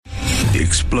The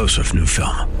explosive new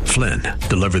film, Flynn,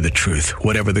 deliver the truth,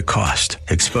 whatever the cost,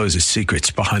 exposes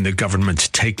secrets behind the government's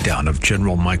takedown of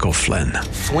General Michael Flynn.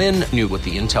 Flynn knew what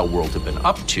the intel world had been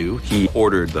up to. He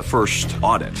ordered the first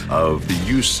audit of the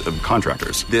use of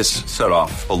contractors. This set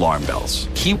off alarm bells.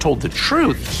 He told the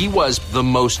truth. He was the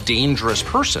most dangerous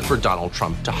person for Donald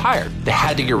Trump to hire. They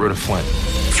had to get rid of Flynn.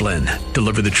 Flynn,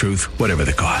 deliver the truth, whatever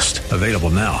the cost. Available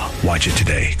now. Watch it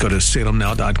today. Go to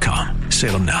salemnow.com.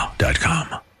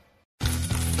 salemnow.com.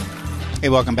 Hey,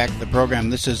 welcome back to the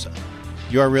program. This is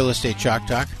your Real Estate Chalk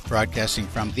Talk, broadcasting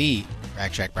from the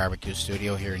Rack Shack Barbecue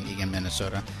Studio here in Eagan,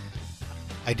 Minnesota.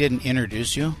 I didn't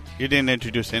introduce you. You didn't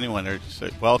introduce anyone or just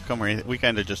say welcome or anything. We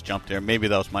kind of just jumped there. Maybe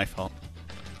that was my fault.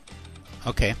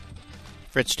 Okay.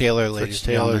 Fritz Taylor, ladies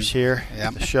and gentlemen. Fritz Taylor's here Yep.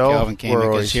 at the show. Calvin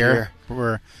Koenig is here.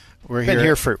 We're We're been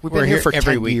here for we've been here for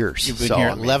every 10 week. years. You've been here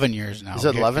 11 years now. Is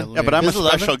it 11? Yeah, but I'm a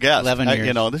special guest. 11 years.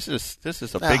 You know, this is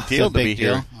a big deal to be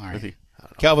here. All right.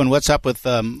 Calvin, what's up with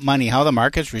money? How the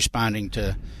market's responding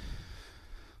to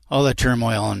all the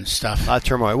turmoil and stuff?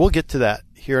 Turmoil. We'll get to that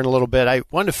here in a little bit. I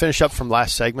wanted to finish up from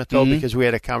last segment, though, because we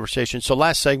had a conversation. So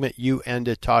last segment, you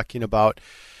ended talking about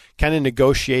kind of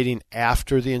negotiating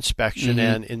after the inspection,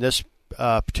 and in this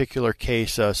particular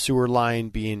case, a sewer line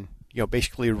being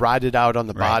basically rotted out on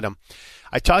the bottom.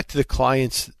 I talked to the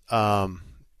clients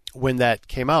when that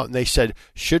came out, and they said,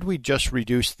 should we just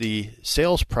reduce the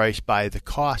sales price by the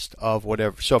cost of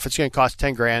whatever? So if it's going to cost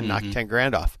 $10,000, knock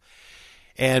 $10,000 off.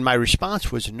 And my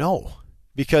response was no,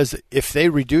 because if they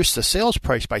reduce the sales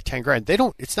price by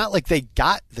 $10,000, it's not like they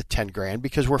got the $10,000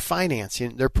 because we're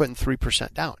financing. They're putting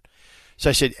 3% down. So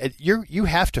I said, you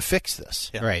have to fix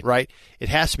this, right? It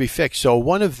has to be fixed. So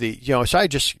one of the, so I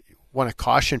just want to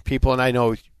caution people, and I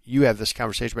know you have this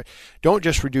conversation, but don't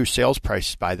just reduce sales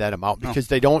prices by that amount because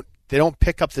they don't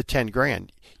pick up the $10,000.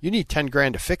 You need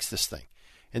 $10,000 to fix this thing,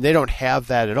 and they don't have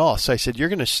that at all. So I said, you're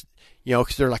going to,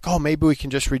 because they're like, oh, maybe we can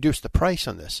just reduce the price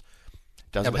on this.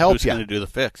 Doesn't help you. Who's going to do the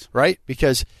fix, right?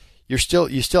 Because you still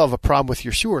have a problem with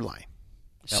your sewer line.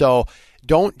 Yep. So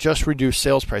don't just reduce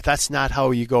sales price. That's not how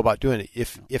you go about doing it.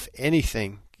 If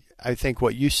anything, I think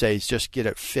what you say is just get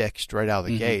it fixed right out of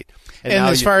the gate. And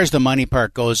as far as the money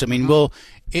part goes, I mean,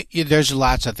 there's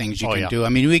lots of things you can do. I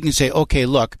mean, we can say, okay,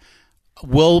 look,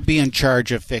 we'll be in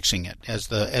charge of fixing it as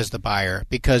the buyer,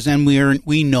 because then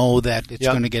we know that it's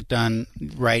going to get done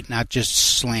right, not just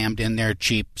slammed in there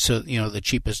cheap. So the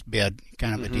cheapest bid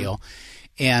kind of a deal.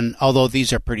 And although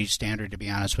these are pretty standard, to be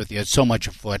honest with you, it's so much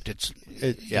a foot.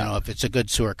 If it's a good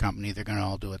sewer company, they're going to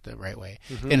all do it the right way,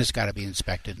 and it's got to be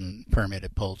inspected and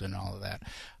permitted, pulled, and all of that.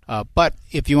 But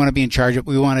if you want to be in charge of it,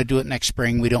 we want to do it next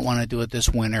spring. We don't want to do it this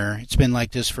winter. It's been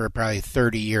like this for probably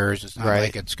 30 years. It's not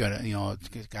like it's going to,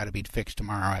 it's got to be fixed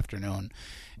tomorrow afternoon.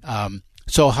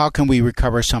 So how can we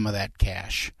recover some of that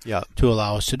cash to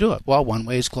allow us to do it? Well, one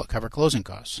way is cover closing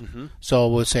costs. So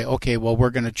we'll say, okay, well,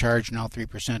 we're going to charge now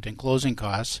 3% in closing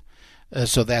costs.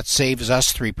 So that saves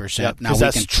us 3%. Now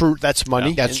that's true. That's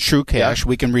money. That's true cash.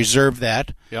 We can reserve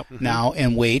that now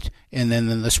and wait, and then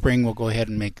in the spring we'll go ahead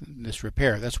and make this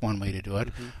repair. That's one way to do it.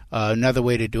 Another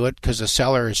way to do it, because the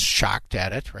seller is shocked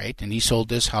at it, right? And he sold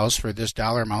this house for this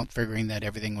dollar amount, figuring that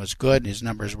everything was good. His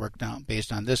numbers worked out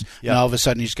based on this. And all of a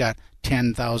sudden he's got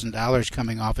 $10,000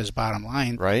 coming off his bottom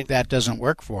line. Right. That doesn't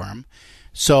work for him.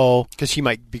 So, because he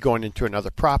might be going into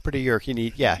another property, or he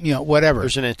need, whatever.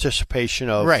 There's an anticipation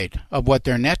of what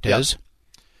their net is,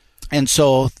 and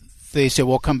so they say,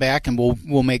 "We'll come back and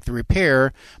we'll make the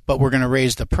repair, but we're going to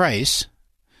raise the price."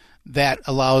 That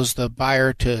allows the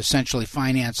buyer to essentially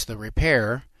finance the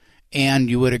repair, and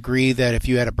you would agree that if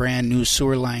you had a brand new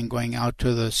sewer line going out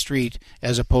to the street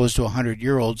as opposed to a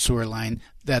 100-year-old sewer line,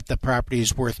 that the property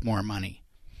is worth more money.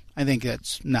 I think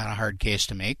that's not a hard case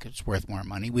to make. It's worth more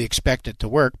money. We expect it to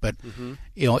work, but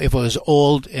if it was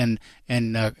old and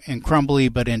crumbly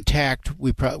but intact,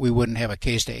 we wouldn't have a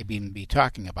case to even be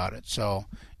talking about it. So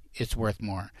it's worth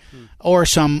more, or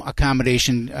some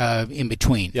accommodation in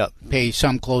between. Pay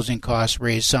some closing costs,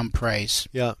 raise some price.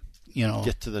 Get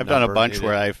to the. I've done a bunch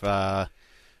where I've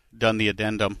done the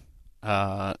addendum.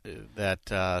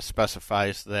 That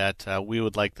specifies that we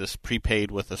would like this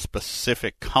prepaid with a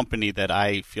specific company that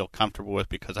I feel comfortable with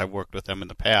because I've worked with them in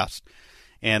the past.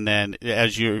 And then,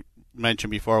 as you mentioned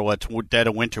before, what's dead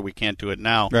of winter, we can't do it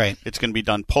now. Right. It's going to be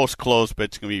done post-close, but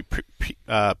it's going to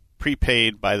be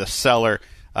prepaid by the seller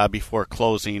before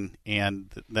closing,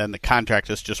 and then the contract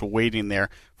is just waiting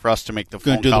there for us to make the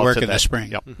phone call. Going to do the work in the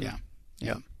spring.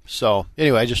 Yep. So,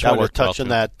 anyway, I just wanted to touch on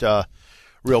that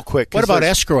real quick. What about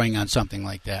escrowing on something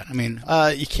like that? I mean,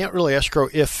 you can't really escrow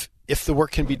if if the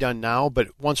work can be done now, but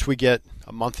once we get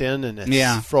a month in and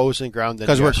it's frozen ground, then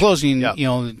because we're closing,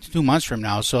 2 months from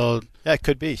now, so yeah, it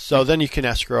could be. So then you can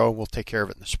escrow. We'll take care of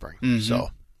it in the spring. Mm-hmm. So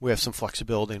we have some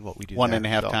flexibility in what we do.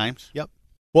 1.5 times. Yep.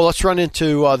 Well, let's run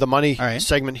into the money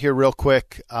segment here real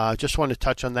quick. Just want to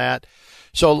touch on that.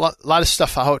 So a lot of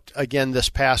stuff out again this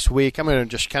past week. I'm going to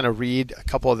just kind of read a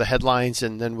couple of the headlines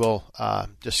and then we'll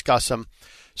discuss them.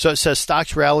 So it says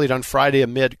stocks rallied on Friday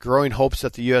amid growing hopes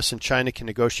that the U.S. and China can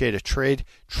negotiate a trade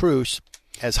truce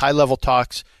as high-level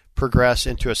talks progress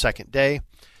into a second day.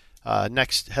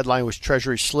 Next headline was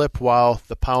Treasury slip while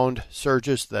the pound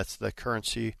surges. That's the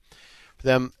currency for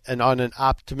them. And on an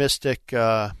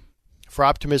optimism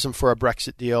for a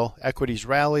Brexit deal, equities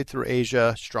rallied through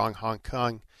Asia, strong Hong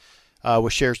Kong.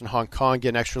 With shares in Hong Kong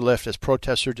getting extra lift as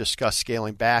protesters discuss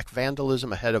scaling back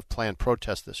vandalism ahead of planned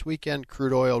protests this weekend.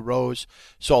 Crude oil rose.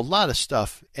 So a lot of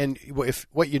stuff. And if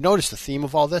what you notice, the theme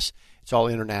of all this, it's all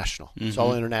international. Mm-hmm. It's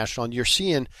all international. And you're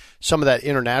seeing some of that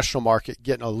international market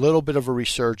getting a little bit of a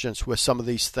resurgence with some of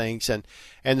these things. And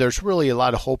there's really a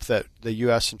lot of hope that the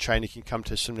U.S. and China can come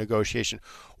to some negotiation.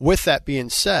 With that being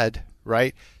said,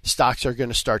 right, stocks are going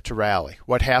to start to rally.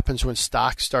 What happens when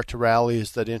stocks start to rally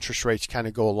is that interest rates kind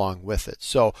of go along with it.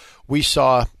 So we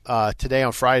saw today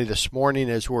on Friday this morning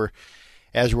as we're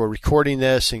recording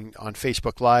this and on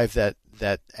Facebook Live that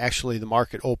actually the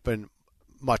market opened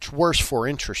much worse for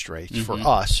interest rates for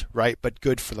us, right, but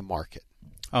good for the market.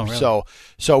 Oh, really?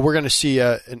 So we're going to see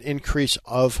an increase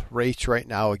of rates right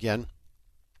now again.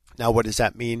 Now, what does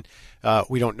that mean?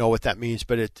 We don't know what that means,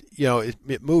 but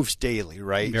it moves daily,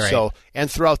 right? So, and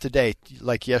throughout the day,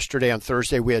 like yesterday on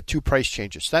Thursday, we had 2 price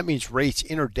changes. So that means rates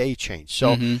intraday change.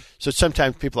 So, so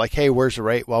sometimes people are like, hey, where's the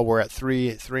rate? Well, we're at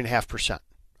 3.5%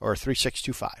 or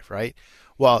 3.625, right?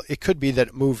 Well, it could be that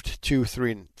it moved to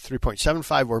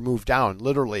 3.75 or moved down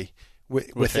literally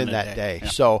within that day. Yeah.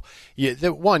 So you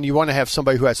want to have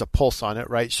somebody who has a pulse on it,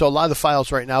 right? So a lot of the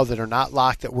files right now that are not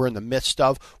locked that we're in the midst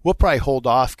of, we'll probably hold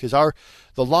off because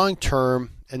the long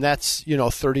term, and that's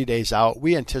 30 days out,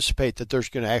 we anticipate that there's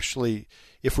going to actually,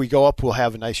 if we go up, we'll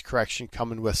have a nice correction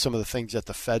coming with some of the things that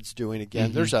the Fed's doing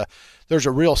again. There's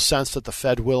a real sense that the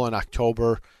Fed will in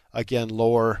October again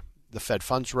lower the Fed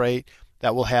funds rate.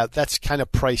 That's kind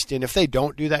of priced in. If they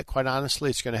don't do that, quite honestly,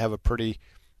 it's going to have a pretty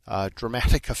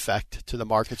dramatic effect to the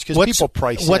markets because people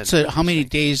price in. How many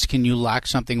days can you lock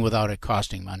something without it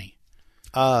costing money?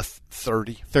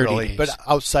 30 really. Days. But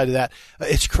outside of that,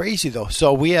 it's crazy though.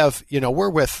 So we have, we're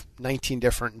with 19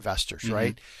 different investors,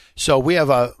 right? So we have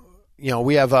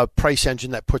a price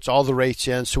engine that puts all the rates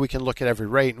in so we can look at every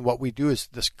rate. And what we do is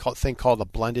this thing called a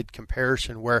blended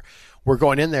comparison where we're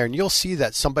going in there and you'll see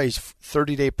that somebody's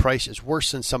 30-day price is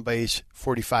worse than somebody's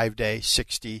 45-day,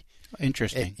 60.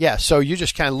 Interesting. Yeah. So you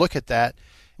just kind of look at that.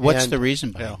 What's the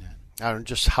reason behind that? I don't know,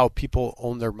 just how people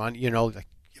own their money, like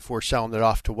if we're selling it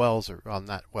off to Wells or on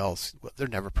that Wells, they're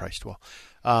never priced well.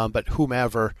 But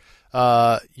whomever,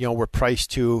 we're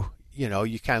priced to,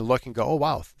 you kind of look and go, oh,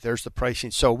 wow, there's the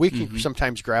pricing. So we can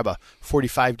sometimes grab a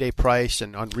 45-day price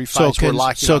and on refis we're locking on a 60-day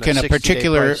price. So can a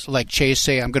particular, like Chase,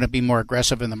 say, I'm going to be more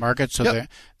aggressive in the market, so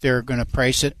they're going to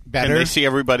price it better? Can they see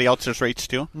everybody else's rates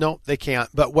too? No, they can't.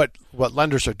 But what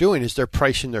lenders are doing is they're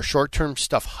pricing their short-term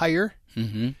stuff higher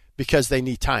because they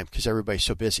need time because everybody's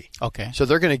so busy. Okay. So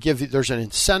they're going to there's an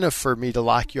incentive for me to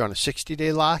lock you on a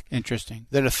 60-day lock. Interesting.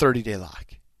 Than a 30-day lock.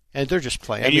 And they're just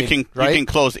playing. And you can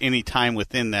close any time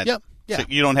within that. Yep. Yeah. So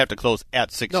you don't have to close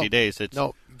at 60 days.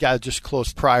 You got to just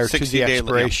close prior to the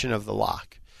expiration of the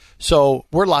lock. So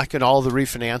we're locking all the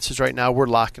refinances right now. We're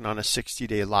locking on a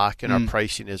 60-day lock, and our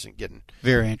pricing isn't getting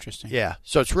very interesting. Yeah.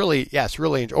 So it's really,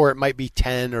 or it might be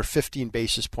 10 or 15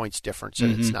 basis points difference,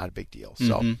 and it's not a big deal.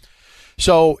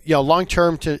 So long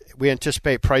term, we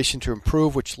anticipate pricing to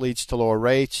improve, which leads to lower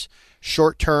rates.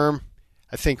 Short term,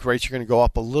 I think rates are going to go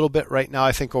up a little bit right now.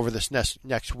 I think over this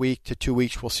next week to 2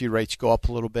 weeks, we'll see rates go up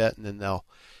a little bit, and then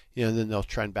they'll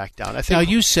trend back down. I think. Now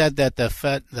you said that the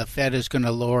Fed is going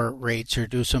to lower rates or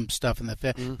do some stuff in the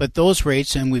Fed, but those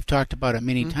rates, and we've talked about it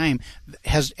many times,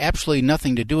 has absolutely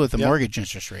nothing to do with the mortgage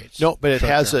interest rates. No, but it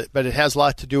has a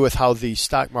lot to do with how the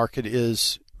stock market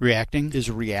is reacting,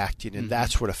 and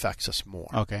that's what affects us more.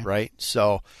 Okay, right.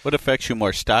 So what affects you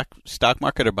more, stock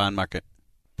market or bond market?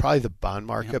 Probably the bond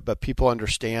market, but people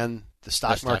understand the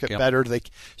stock market better.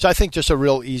 So I think just a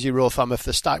real easy rule of thumb: if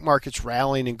the stock market's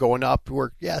rallying and going up,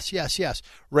 yes.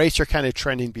 Rates are kind of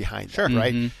trending behind it,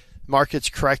 right? Market's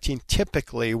correcting.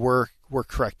 Typically, we're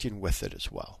correcting with it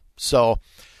as well. So,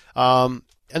 and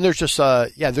there's just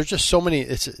so many.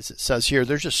 It says here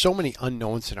there's just so many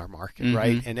unknowns in our market,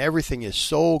 right? And everything is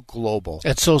so global.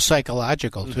 It's so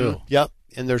psychological too. Yep.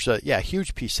 there's a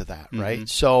huge piece of that, right?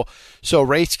 So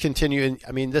rates continue. And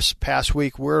I mean, this past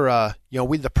week we're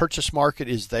the purchase market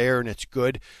is there and it's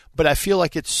good, but I feel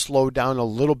like it's slowed down a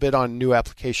little bit on new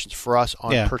applications for us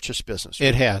on purchase business.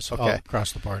 It has, all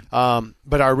across the board.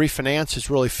 But our refinance has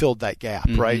really filled that gap,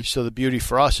 right? So the beauty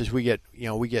for us is we get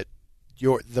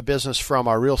the business from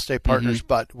our real estate partners,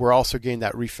 but we're also getting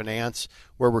that refinance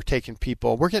where we're taking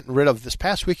people. We're getting rid of, this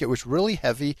past week it was really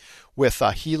heavy with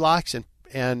HELOCs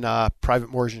and private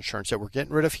mortgage insurance, that we're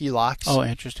getting rid of HELOCs. Oh,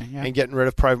 interesting. Yeah. And getting rid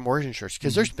of private mortgage insurance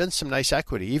because there's been some nice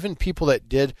equity. Even people that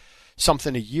did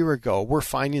something a year ago, we're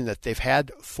finding that they've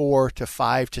had 4 to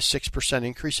 5 to 6%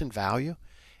 increase in value.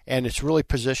 And it's really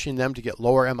positioning them to get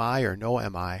lower MI or no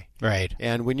MI. Right.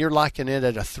 And when you're locking in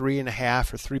at a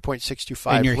 3.5 or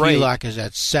 3.625 and your rate, HELOC is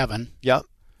at 7. Yep.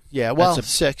 Yeah, well,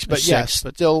 6, but yes,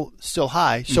 but still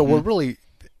high. So we're really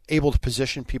able to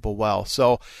position people well.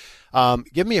 So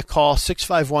give me a call.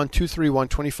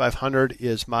 651-231-2500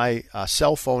 is my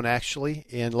cell phone, actually,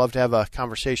 and love to have a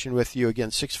conversation with you. Again,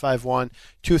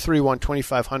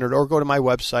 651-231-2500, or go to my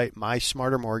website,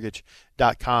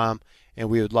 mysmartermortgage.com, and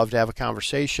we would love to have a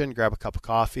conversation, grab a cup of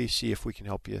coffee, see if we can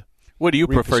help you. What do you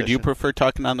prefer? Do you prefer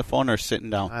talking on the phone or sitting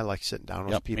down? I like sitting down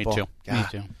with people. Me too.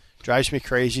 God, me too. Drives me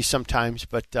crazy sometimes,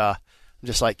 but I'm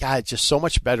just like, God, it's just so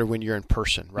much better when you're in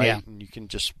person, right? Yeah. And you can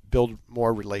just build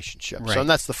more relationships. Right. So, and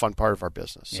that's the fun part of our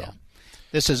business. So. Yeah.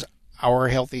 This is Our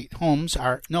Healthy Homes.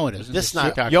 No, it isn't. This is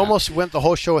not. You almost went the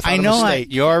whole show without a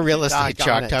mistake. Your Real Estate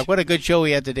Chalk Talk. What a good show we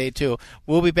had today, too.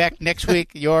 We'll be back next week.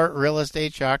 Your Real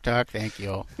Estate Chalk Talk. Thank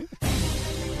you.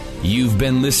 You've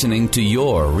been listening to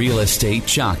Your Real Estate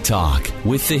Chalk Talk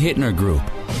with the Hittner Group,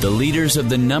 the leaders of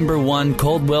the #1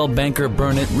 Coldwell Banker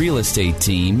Burnett real estate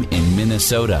team in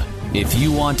Minnesota. If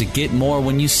you want to get more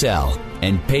when you sell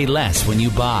and pay less when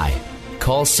you buy,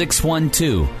 call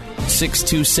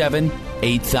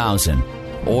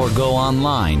 612-627-8000 or go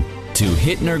online to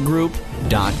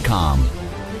hittnergroup.com.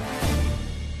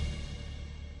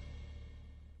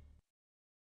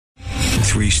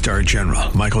 Three-star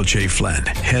General Michael J. Flynn,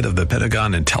 head of the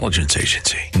Pentagon Intelligence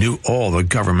Agency, knew all the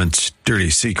government's dirty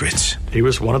secrets. He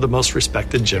was one of the most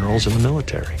respected generals in the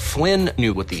military. Flynn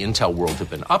knew what the intel world had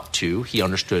been up to. He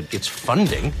understood its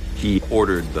funding. He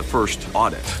ordered the first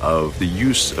audit of the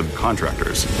use of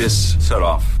contractors. This set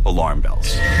off alarm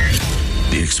bells.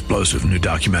 The explosive new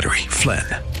documentary, Flynn,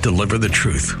 Deliver the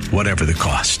Truth, Whatever the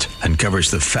Cost, uncovers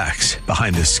the facts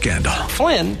behind this scandal.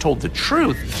 Flynn told the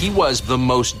truth. He was the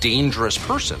most dangerous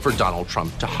person for Donald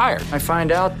Trump to hire. I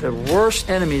find out the worst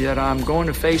enemy that I'm going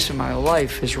to face in my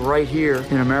life is right here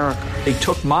in America. They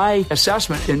took my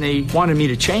assessment and they wanted me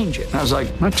to change it. And I was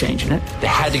like, I'm not changing it. They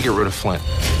had to get rid of Flynn.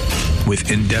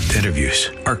 With in-depth interviews,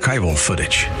 archival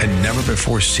footage, and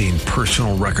never-before-seen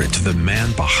personal records of the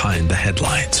man behind the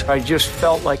headlines. I just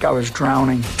felt like I was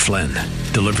drowning. Flynn,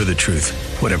 Deliver the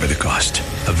Truth, Whatever the Cost.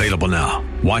 Available now.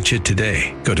 Watch it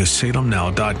today. Go to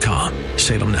salemnow.com.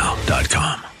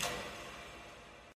 salemnow.com.